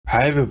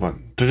Hi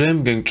everyone, today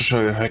I'm going to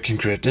show you how you can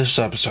create this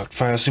abstract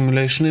fire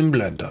simulation in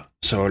Blender.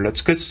 So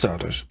let's get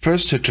started.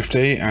 First hit Shift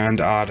A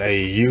and add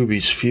a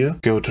UV sphere,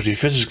 go to the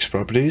physics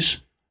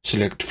properties,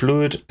 select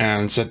fluid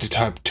and set the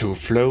type to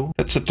flow.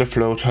 Let's set the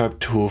flow type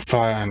to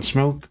fire and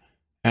smoke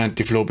and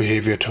the flow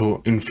behavior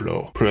to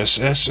inflow. Press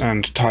S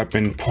and type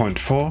in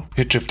 0.4,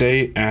 hit Shift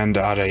A and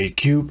add a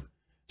cube.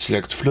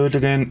 Select fluid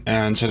again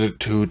and set it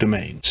to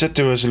domain. Set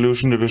the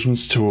resolution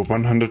divisions to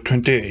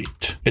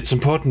 128. It's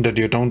important that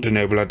you don't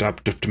enable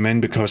adaptive domain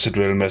because it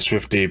will mess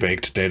with the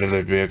baked data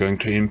that we are going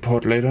to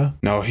import later.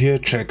 Now here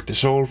check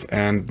dissolve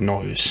and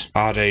noise.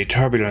 Add a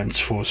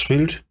turbulence force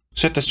field.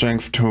 Set the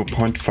strength to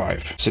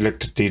 0.5.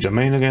 Select the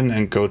domain again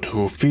and go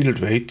to field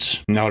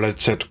weights. Now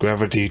let's set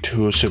gravity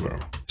to 0.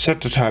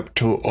 Set the type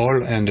to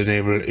all and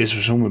enable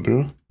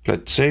isosumable.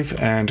 Let's save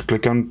and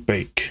click on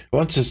bake.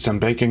 Once it's done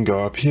baking, go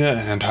up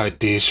here and hide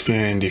the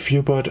sphere in the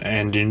viewport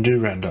and in the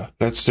render.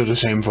 Let's do the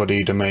same for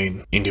the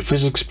domain. In the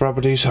physics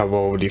properties, hover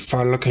over the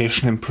file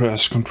location and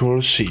press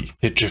Ctrl C.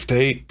 Hit Shift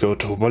A, go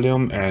to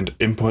volume and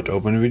import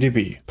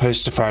OpenVDB.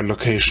 Paste the file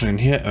location in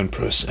here and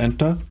press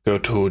enter. Go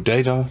to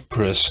data,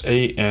 press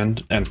A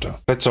and enter.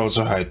 Let's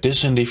also hide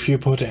this in the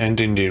viewport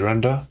and in the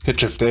render. Hit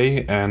Shift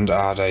A and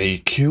add a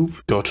cube.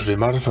 Go to the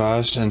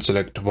modifiers and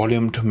select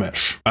volume to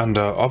mesh.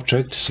 Under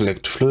object,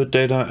 select fluid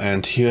data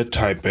and here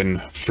type in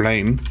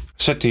flame.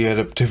 Set the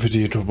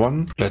adaptivity to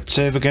 1. Let's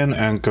save again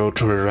and go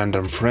to a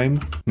random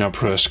frame. Now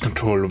press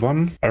Ctrl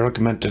 1. I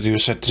recommend that you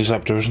set the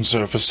subdivision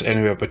surface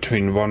anywhere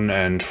between 1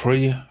 and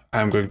 3.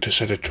 I'm going to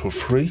set it to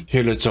 3.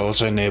 Here let's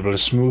also enable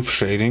smooth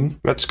shading.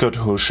 Let's go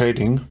to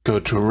shading,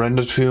 go to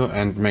rendered view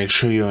and make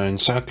sure you're in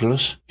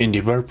circles. In the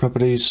world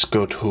properties,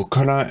 go to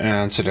color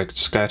and select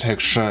sky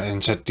texture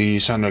and set the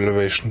sun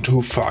elevation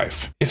to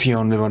 5. If you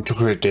only want to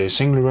create a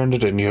single render,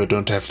 then you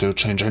don't have to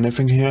change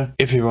anything here.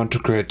 If you want to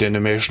create the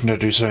animation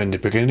that you saw in the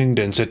beginning,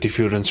 then set the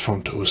view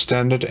transform to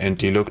standard and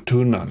the look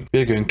to none.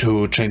 We're going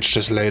to change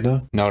this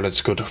later. Now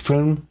let's go to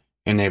film.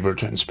 Enable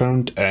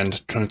transparent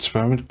and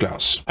transparent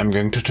glass. I'm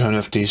going to turn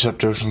off the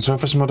subdivision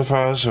surface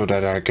modifier so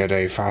that I get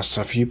a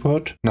faster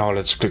viewport. Now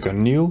let's click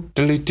on new,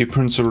 delete the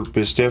principled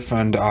BSDF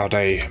and add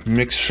a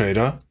mix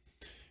shader.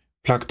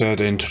 Plug that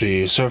into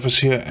the surface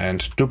here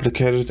and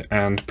duplicate it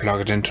and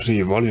plug it into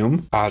the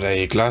volume. Add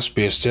a glass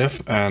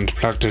BSDF and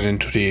plug it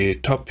into the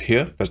top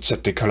here. Let's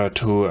set the color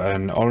to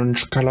an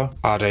orange color.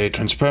 Add a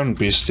transparent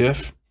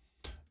BSDF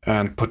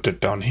and put it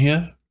down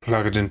here.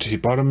 Plug it into the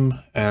bottom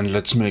and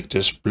let's make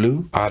this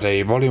blue. Add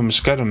a volume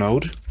scatter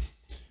node.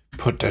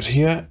 Put that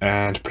here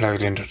and plug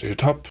it into the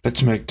top.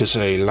 Let's make this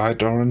a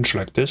light orange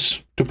like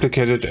this.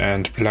 Duplicate it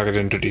and plug it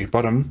into the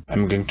bottom.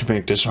 I'm going to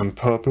make this one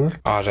purple.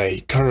 Add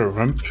a color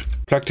ramp.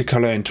 Plug the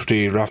color into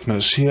the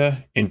roughness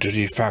here, into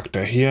the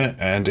factor here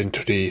and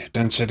into the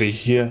density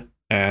here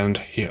and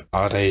here.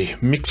 Add a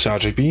mix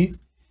RGB.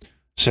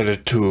 Set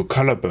it to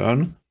color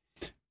burn.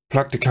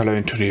 Plug the color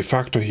into the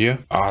factor here.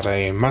 Add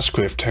a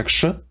Musgrave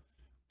texture.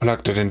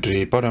 Plug that into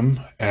the bottom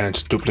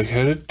and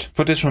duplicate it.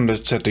 For this one,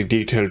 let's set the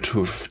detail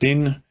to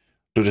 15.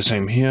 Do the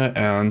same here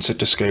and set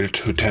the scale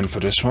to 10 for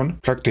this one.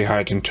 Plug the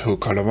height into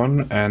color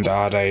 1 and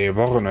add a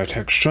Voronoi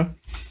texture.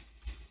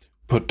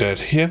 Put that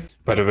here.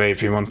 By the way,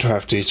 if you want to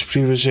have these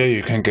previews here,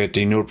 you can get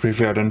the new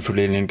preview add-on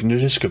fully link in the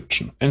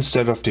description.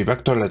 Instead of the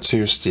vector, let's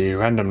use the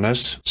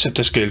randomness. Set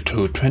the scale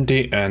to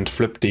 20 and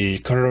flip the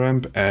color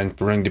ramp and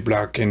bring the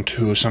black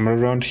into somewhere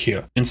around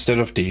here. Instead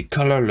of the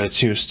color,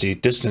 let's use the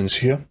distance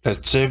here.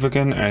 Let's save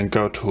again and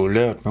go to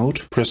layout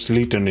mode. Press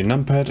delete on the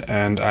numpad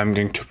and I'm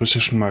going to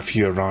position my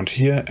view around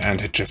here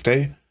and hit Shift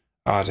A.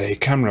 Add a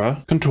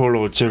camera,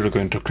 Ctrl-Alt-0 to go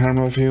into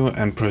camera view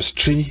and press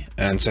G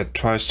and set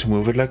twice to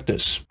move it like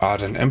this.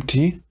 Add an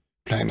empty,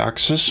 plane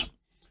axis,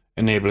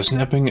 enable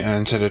snapping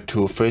and set it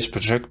to face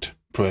project.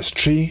 Press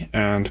G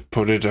and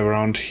put it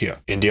around here.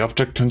 In the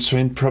object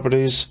constraint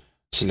properties,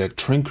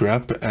 select shrink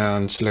wrap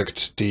and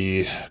select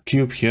the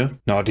cube here.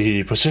 Now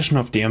the position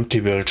of the empty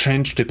will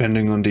change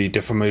depending on the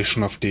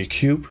deformation of the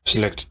cube.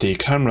 Select the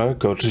camera,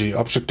 go to the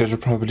object data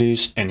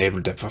properties, enable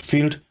depth of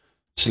field.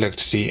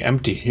 Select the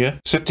empty here,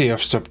 set the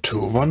f-stop to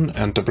 1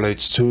 and the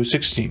blades to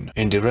 16.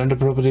 In the render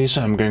properties,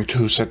 I'm going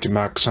to set the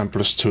mark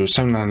samples to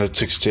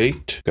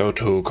 768, go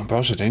to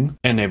Compositing,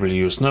 enable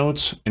use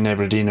nodes,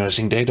 enable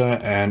denoising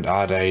data and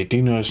add a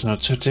denoise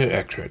node set to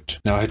accurate.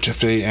 Now hit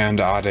Shift A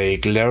and add a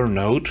glare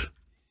node,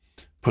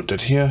 put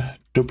that here,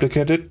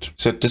 duplicate it,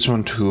 set this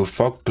one to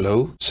fog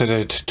glow, set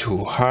it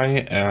to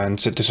high and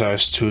set the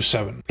size to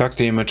 7. Plug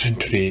the image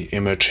into the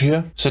image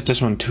here, set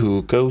this one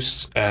to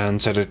ghosts and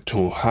set it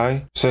to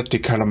high, set the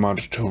color mode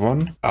to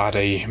 1, add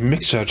a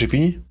mix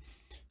RGB,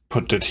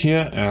 put it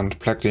here and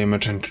plug the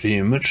image into the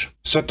image,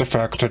 set the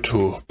factor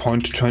to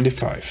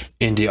 0.25.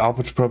 In the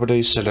output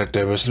properties, select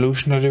the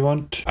resolution that you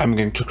want. I'm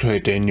going to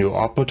create a new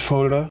output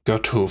folder, go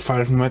to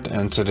file format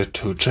and set it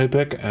to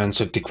JPEG and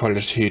set the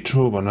quality to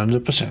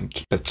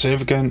 100%. Let's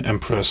save again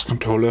and press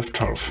Ctrl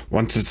F12.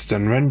 Once it's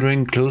done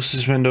rendering, close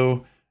this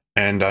window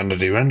and under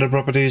the render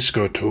properties,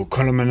 go to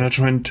color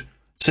management,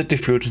 set the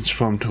view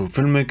transform to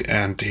filmic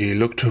and the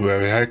look to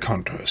very high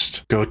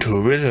contrast. Go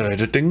to video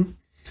editing,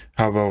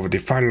 hover over the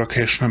file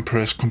location and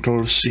press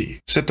Ctrl C.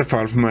 Set the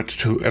file format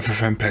to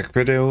FFmpeg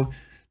video,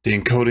 the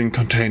encoding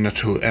container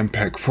to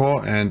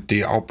MPEG-4 and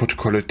the output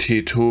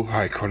quality to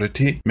high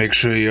quality. Make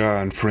sure you are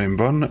on frame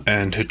 1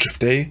 and hit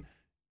Shift A.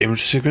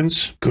 Image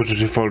sequence, go to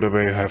the folder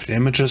where you have the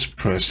images,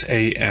 press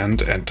A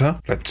and enter.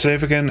 Let's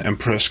save again and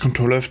press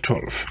Ctrl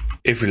F12.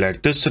 If you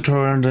like this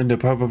tutorial, then you're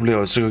probably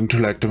also going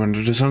to like the one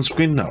that is on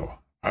screen now.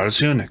 I'll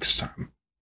see you next time.